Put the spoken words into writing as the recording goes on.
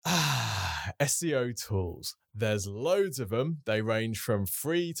SEO tools. There's loads of them. They range from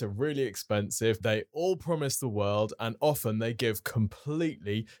free to really expensive. They all promise the world, and often they give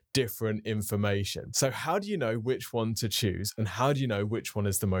completely different information. So how do you know which one to choose, and how do you know which one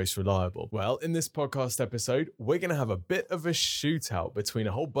is the most reliable? Well, in this podcast episode, we're going to have a bit of a shootout between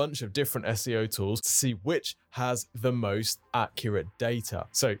a whole bunch of different SEO tools to see which has the most accurate data.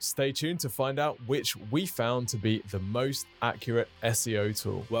 So stay tuned to find out which we found to be the most accurate SEO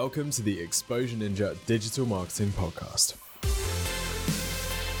tool. Welcome to the Exposure Ninja Digital Marketing Podcast.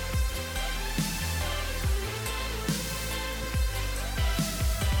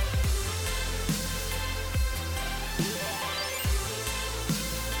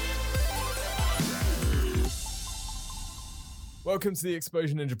 Welcome to the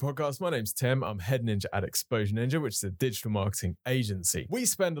Exposure Ninja podcast. My name's Tim. I'm head ninja at Exposure Ninja, which is a digital marketing agency. We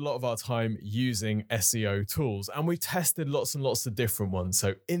spend a lot of our time using SEO tools, and we've tested lots and lots of different ones.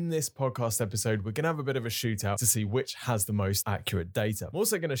 So in this podcast episode, we're going to have a bit of a shootout to see which has the most accurate data. I'm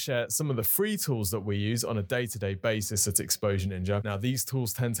also going to share some of the free tools that we use on a day-to-day basis at Exposure Ninja. Now, these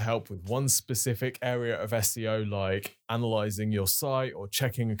tools tend to help with one specific area of SEO, like analyzing your site or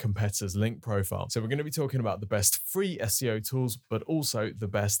checking a competitor's link profile. So we're going to be talking about the best free SEO tools, but also the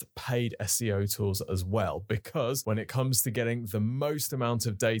best paid SEO tools as well, because when it comes to getting the most amount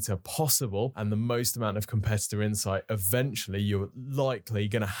of data possible and the most amount of competitor insight, eventually you're likely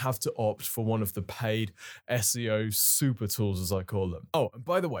going to have to opt for one of the paid SEO super tools, as I call them. Oh, and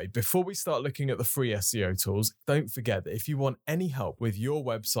by the way, before we start looking at the free SEO tools, don't forget that if you want any help with your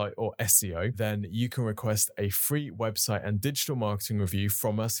website or SEO, then you can request a free website and digital marketing review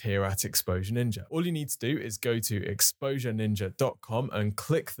from us here at Exposure Ninja. All you need to do is go to exposureninja.com and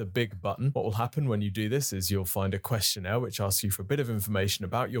click the big button. What will happen when you do this is you'll find a questionnaire which asks you for a bit of information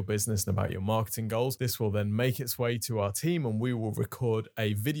about your business and about your marketing goals. This will then make its way to our team, and we will record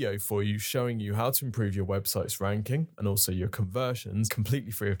a video for you showing you how to improve your website's ranking and also your conversions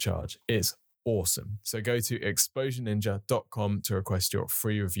completely free of charge. It's awesome. So go to exposureninja.com to request your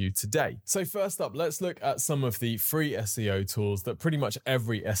free review today. So first up, let's look at some of the free SEO tools that pretty much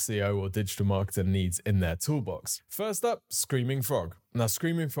every SEO or digital marketer needs in their toolbox. First up, Screaming Frog. Now,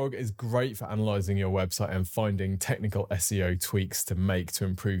 Screaming Frog is great for analyzing your website and finding technical SEO tweaks to make to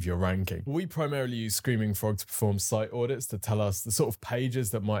improve your ranking. We primarily use Screaming Frog to perform site audits to tell us the sort of pages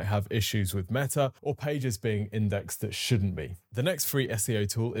that might have issues with meta or pages being indexed that shouldn't be. The next free SEO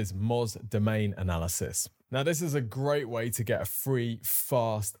tool is Moz Domain Analysis. Now, this is a great way to get a free,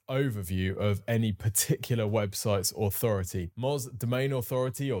 fast overview of any particular website's authority. Moz Domain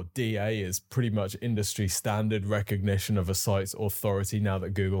Authority, or DA, is pretty much industry standard recognition of a site's authority now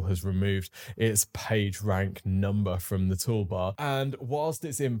that Google has removed its page rank number from the toolbar. And whilst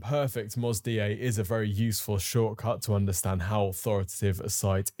it's imperfect, Moz DA is a very useful shortcut to understand how authoritative a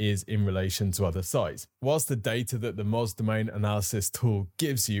site is in relation to other sites. Whilst the data that the Moz Domain Analysis tool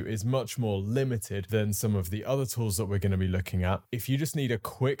gives you is much more limited than some of the other tools that we're going to be looking at, if you just need a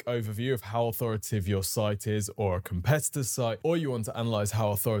quick overview of how authoritative your site is or a competitor's site, or you want to analyze how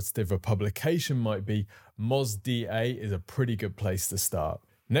authoritative a publication might be, Moz DA is a pretty good place to start.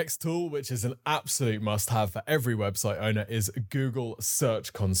 Next tool, which is an absolute must-have for every website owner, is Google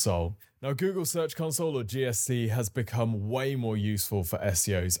Search Console. Now, Google Search Console, or GSC, has become way more useful for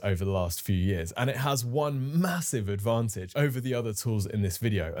SEOs over the last few years, and it has one massive advantage over the other tools in this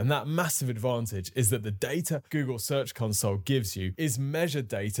video, and that massive advantage is that the data Google Search Console gives you is measured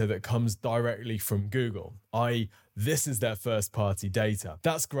data that comes directly from Google, i.e., this is their first-party data.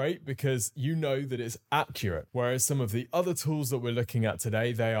 That's great because you know that it's accurate, whereas some of the other tools that we're looking at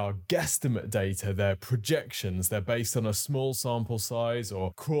today, they are guesstimate data, they're projections, they're based on a small sample size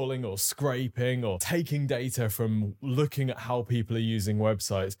or crawling or scraping or taking data from looking at how people are using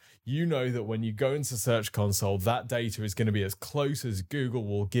websites. You know that when you go into Search Console, that data is going to be as close as Google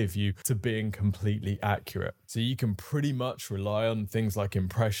will give you to being completely accurate. So you can pretty much rely on things like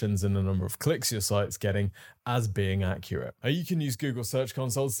impressions and the number of clicks your site's getting as being accurate. Now, you can use Google Search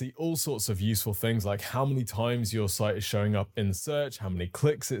Console to see all sorts of useful things like how many times your site is showing up in search, how many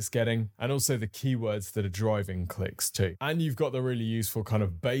clicks it's getting, and also the keywords that are driving clicks too. And you've got the really useful kind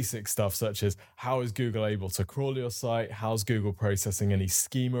of basic stuff such as how is Google able to crawl your site, how's Google processing any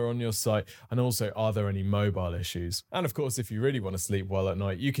schema on your site, and also are there any mobile issues. And of course, if you really want to sleep well at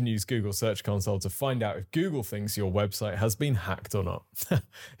night, you can use Google Search Console to find out if Google thinks your website has been hacked or not.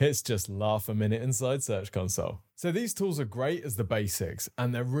 It's just laugh a minute inside Search Console. So these tools are great as the basics,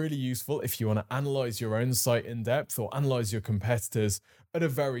 and they're really useful if you want to analyze your own site in depth or analyze your competitors at a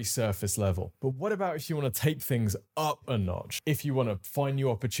very surface level. But what about if you want to take things up a notch? If you want to find new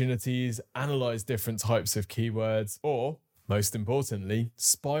opportunities, analyze different types of keywords, or most importantly,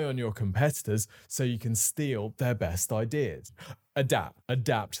 spy on your competitors so you can steal their best ideas.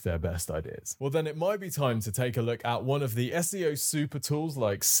 Adapt their best ideas. Well, then it might be time to take a look at one of the SEO super tools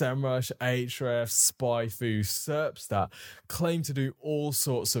like SEMrush, Ahrefs, SpyFu, SERPstat claim to do all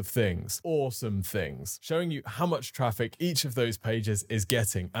sorts of things, awesome things, showing you how much traffic each of those pages is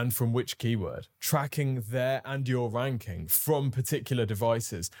getting and from which keyword, tracking their and your ranking from particular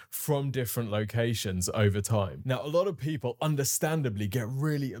devices, from different locations over time. Now, a lot of people understandably get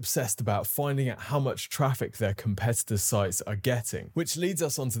really obsessed about finding out how much traffic their competitors' sites are getting, which leads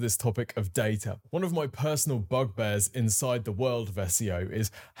us onto this topic of data. One of my personal bugbears inside the world of SEO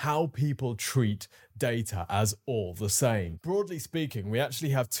is how people treat data as all the same. Broadly speaking, we actually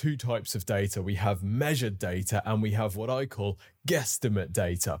have two types of data. We have measured data and we have what I call guesstimate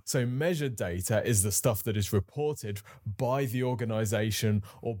data. So measured data is the stuff that is reported by the organization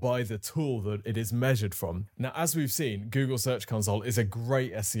or by the tool that it is measured from. Now, as we've seen, Google Search Console is a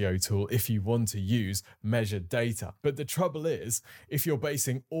great SEO tool if you want to use measured data. But the trouble is, if you're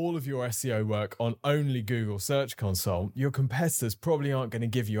basing all of your SEO work on only Google Search Console, your competitors probably aren't going to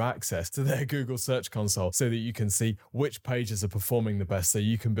give you access to their Google Search Console so that you can see which pages are performing the best, so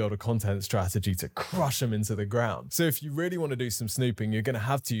you can build a content strategy to crush them into the ground. So if you really want to do some snooping, you're going to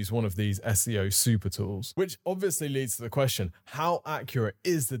have to use one of these SEO super tools, which obviously leads to the question, how accurate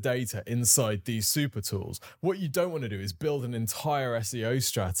is the data inside these super tools? What you don't want to do is build an entire SEO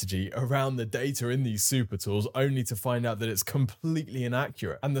strategy around the data in these super tools only to find out that it's completely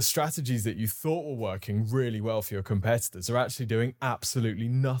inaccurate and the strategies that you thought were working really well for your competitors are actually doing absolutely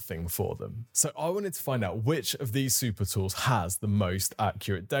nothing for them. So I wanted to find out which of these super tools has the most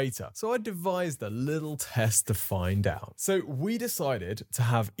accurate data. So I devised a little test to find out. So we decided to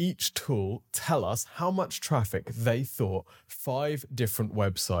have each tool tell us how much traffic they thought 5 different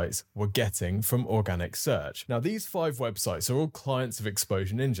websites were getting from organic search. Now, these 5 websites are all clients of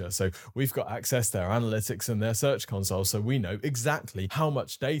Exposure Ninja, so we've got access to their analytics and their search console, so we know exactly how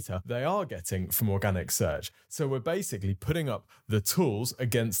much data they are getting from organic search. So we're basically putting up the tools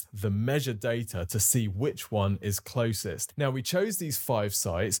against the measured data to see which one is closest. Now, we chose these 5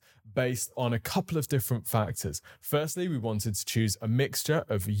 sites based on a couple of different factors. Firstly, we wanted to choose a mixture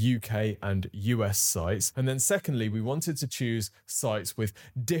of UK and US sites. And then secondly, we wanted to choose sites with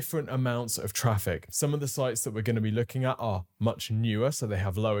different amounts of traffic. Some of the sites that we're going to be looking at are much newer, so they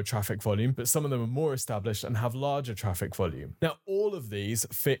have lower traffic volume, but some of them are more established and have larger traffic volume. Now, all of these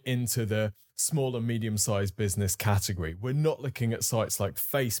fit into the small and medium-sized business category. We're not looking at sites like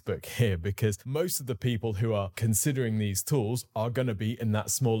Facebook here because most of the people who are considering these tools are going to be in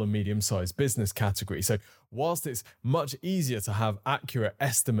that small and medium-sized business category. So whilst it's much easier to have accurate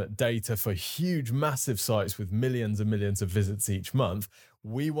estimate data for huge, massive sites with millions and millions of visits each month,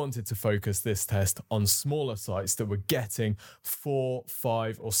 we wanted to focus this test on smaller sites that were getting 4,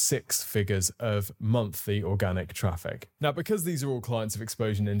 5, or 6 figures of monthly organic traffic. Now, because these are all clients of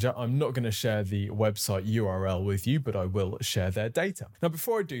Exposure Ninja, I'm not going to share the website URL with you, but I will share their data. Now,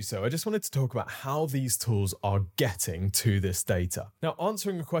 before I do so, I just wanted to talk about how these tools are getting to this data. Now,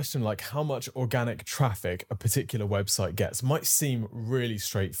 answering a question like how much organic traffic a particular website gets might seem really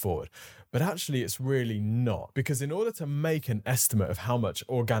straightforward. But actually, it's really not, because in order to make an estimate of how much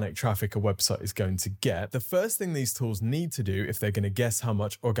organic traffic a website is going to get, the first thing these tools need to do if they're going to guess how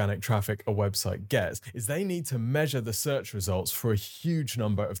much organic traffic a website gets is they need to measure the search results for a huge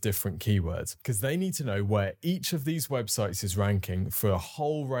number of different keywords, because they need to know where each of these websites is ranking for a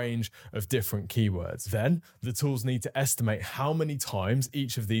whole range of different keywords. Then the tools need to estimate how many times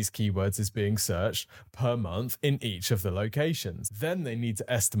each of these keywords is being searched per month in each of the locations. Then they need to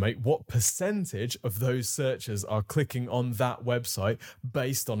estimate what percentage of those searchers are clicking on that website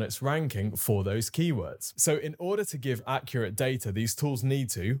based on its ranking for those keywords. So in order to give accurate data, these tools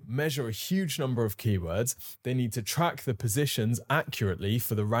need to measure a huge number of keywords. They need to track the positions accurately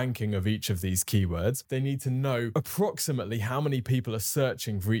for the ranking of each of these keywords. They need to know approximately how many people are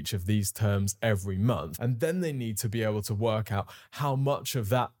searching for each of these terms every month. And then they need to be able to work out how much of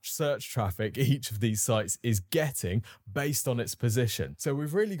that search traffic each of these sites is getting based on its position. So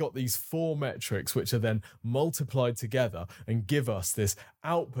we've really got these 4 metrics which are then multiplied together and give us this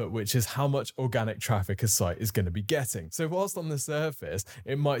output, which is how much organic traffic a site is going to be getting. So whilst on the surface,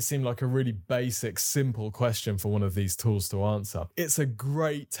 it might seem like a really basic, simple question for one of these tools to answer, it's a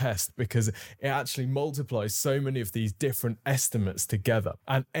great test because it actually multiplies so many of these different estimates together.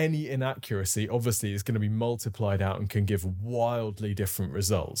 And any inaccuracy obviously is going to be multiplied out and can give wildly different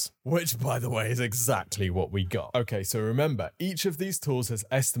results, which by the way is exactly what we got. Okay, so remember, each of these tools has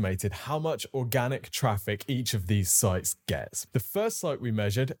estimated how much organic traffic each of these sites gets. The first site we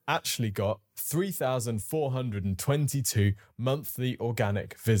measured actually got 3,422 monthly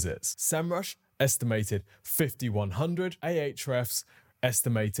organic visits. SEMrush estimated 5,100, Ahrefs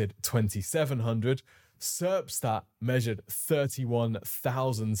estimated 2,700, SERPstat measured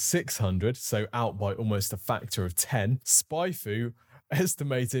 31,600, so out by almost a factor of 10. SpyFu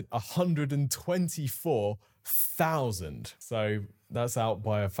estimated 124,000, so that's out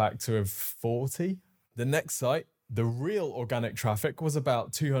by a factor of 40. The next site, the real organic traffic, was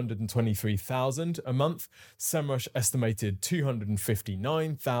about 223,000 a month. SEMrush estimated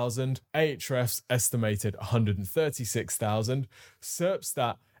 259,000. Ahrefs estimated 136,000.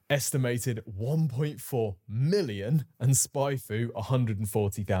 SERPstat estimated 1.4 million, and SpyFu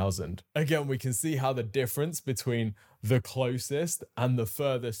 140,000. Again, we can see how the difference between the closest and the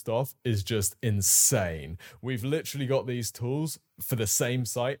furthest off is just insane. We've literally got these tools for the same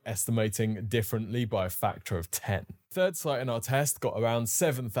site estimating differently by a factor of 10. Third site in our test got around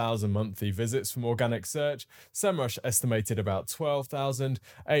 7,000 monthly visits from organic search. SEMrush estimated about 12,000.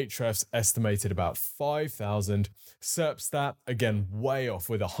 Ahrefs estimated about 5,000. SERPstat, again, way off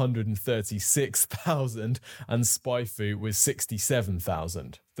with 136,000. And SpyFu with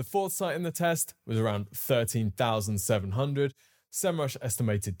 67,000. The fourth site in the test was around 13,700. SEMrush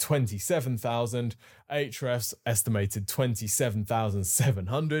estimated 27,000, Ahrefs estimated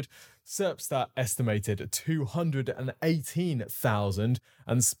 27,700, SERPstat estimated 218,000,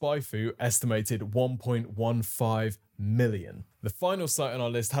 and SpyFu estimated 1.15 million. The final site on our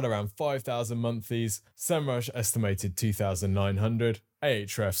list had around 5,000 monthlies. SEMrush estimated 2,900,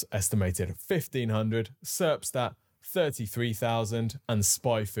 Ahrefs estimated 1,500, SERPstat 33,000, and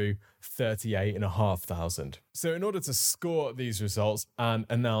SpyFu 38,500. So in order to score these results and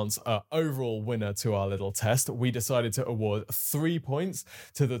announce our overall winner to our little test, we decided to award 3 points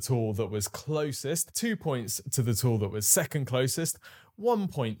to the tool that was closest, 2 points to the tool that was second closest, 1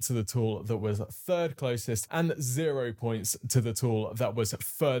 point to the tool that was third closest, and 0 points to the tool that was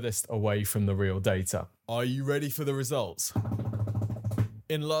furthest away from the real data. Are you ready for the results?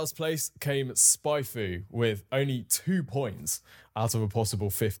 In last place came SpyFu with only 2 points out of a possible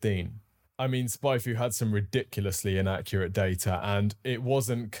 15. I mean, SpyFu had some ridiculously inaccurate data, and it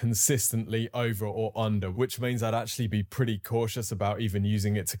wasn't consistently over or under, which means I'd actually be pretty cautious about even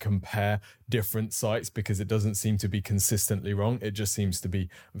using it to compare different sites because it doesn't seem to be consistently wrong. It just seems to be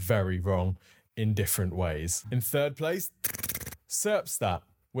very wrong in different ways. In third place, SERPstat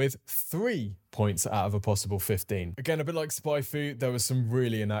with 3 points out of a possible 15. Again, a bit like SpyFu, there was some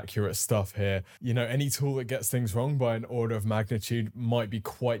really inaccurate stuff here. You know, any tool that gets things wrong by an order of magnitude might be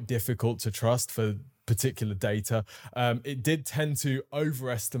quite difficult to trust for particular data. It did tend to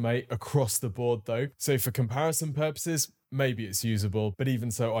overestimate across the board though. So for comparison purposes, maybe it's usable, but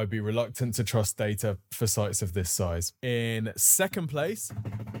even so, I'd be reluctant to trust data for sites of this size. In second place,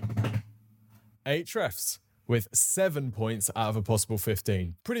 Ahrefs with 7 points out of a possible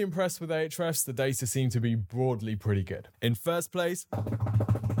 15. Pretty impressed with Ahrefs, the data seemed to be broadly pretty good. In first place,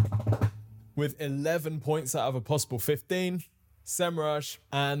 with 11 points out of a possible 15, SEMrush,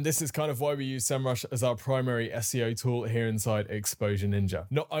 and this is kind of why we use SEMrush as our primary SEO tool here inside Exposure Ninja.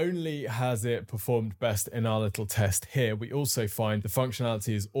 Not only has it performed best in our little test here, we also find the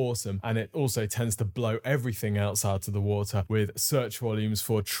functionality is awesome, and it also tends to blow everything else out of the water with search volumes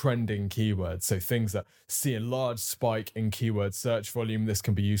for trending keywords. So things that see a large spike in keyword search volume, this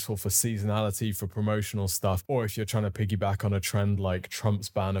can be useful for seasonality, for promotional stuff, or if you're trying to piggyback on a trend like Trump's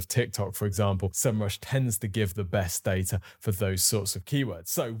ban of TikTok, for example, SEMrush tends to give the best data for those sorts of keywords.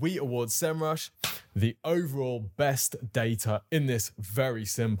 So we award SEMrush the overall best data in this very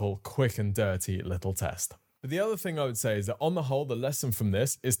simple, quick and dirty little test. But the other thing I would say is that on the whole, the lesson from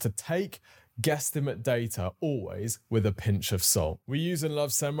this is to take guesstimate data always with a pinch of salt. We use and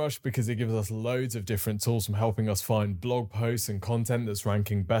love SEMrush because it gives us loads of different tools, from helping us find blog posts and content that's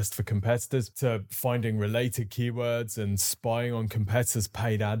ranking best for competitors to finding related keywords and spying on competitors'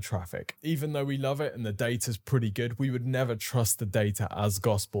 paid ad traffic. Even though we love it and the data's pretty good, we would never trust the data as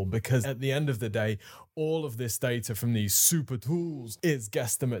gospel, because at the end of the day, all of this data from these super tools is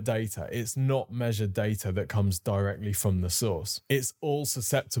guesstimate data. It's not measured data that comes directly from the source. It's all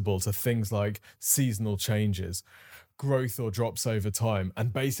susceptible to things like seasonal changes, growth or drops over time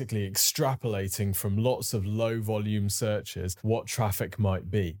and basically extrapolating from lots of low volume searches what traffic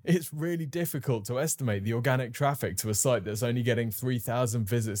might be. It's really difficult to estimate the organic traffic to a site that's only getting 3,000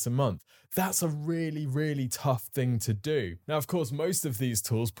 visits a month. That's a really, really tough thing to do. Now, of course, most of these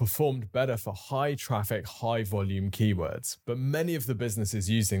tools performed better for high traffic, high volume keywords, but many of the businesses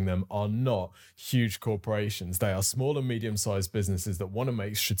using them are not huge corporations. They are small and medium-sized businesses that want to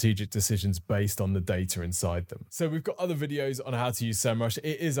make strategic decisions based on the data inside them. So we've got other videos on how to use SEMrush.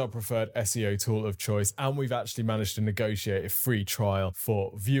 It is our preferred SEO tool of choice, and we've actually managed to negotiate a free trial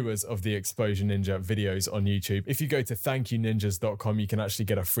for viewers of the Exposure Ninja videos on YouTube. If you go to thankyoninjas.com, you can actually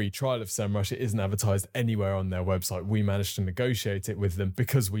get a free trial of SEMrush. It isn't advertised anywhere on their website. We managed to negotiate it with them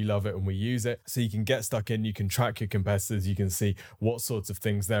because we love it and we use it. So you can get stuck in, you can track your competitors, you can see what sorts of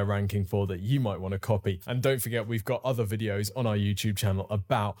things they're ranking for that you might want to copy. And don't forget, we've got other videos on our YouTube channel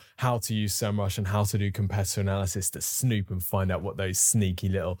about how to use SEMrush and how to do competitor analysis to snoop and find out what those sneaky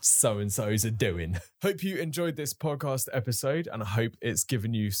little so-and-sos are doing. Hope you enjoyed this podcast episode, and I hope it's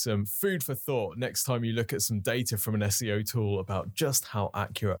given you some food for thought next time you look at some data from an SEO tool about just how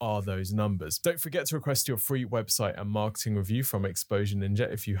accurate are those numbers. Don't forget to request your free website and marketing review from Exposure Ninja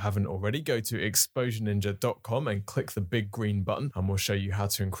if you haven't already. Go to exposureninja.com and click the big green button, and we'll show you how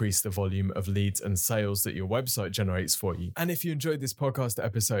to increase the volume of leads and sales that your website generates for you. And if you enjoyed this podcast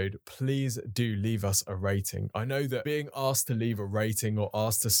episode, please do leave us a rating. I know that being asked to leave a rating or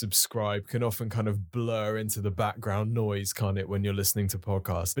asked to subscribe can often kind of blur into the background noise, can't it, when you're listening to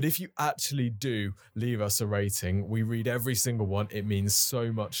podcasts? But if you actually do leave us a rating, we read every single one. It means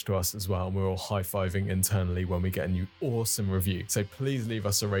so much to us as well, and we're all high-fiving internally when we get a new awesome review. So please leave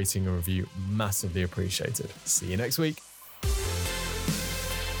us a rating and review. Massively appreciated. See you next week.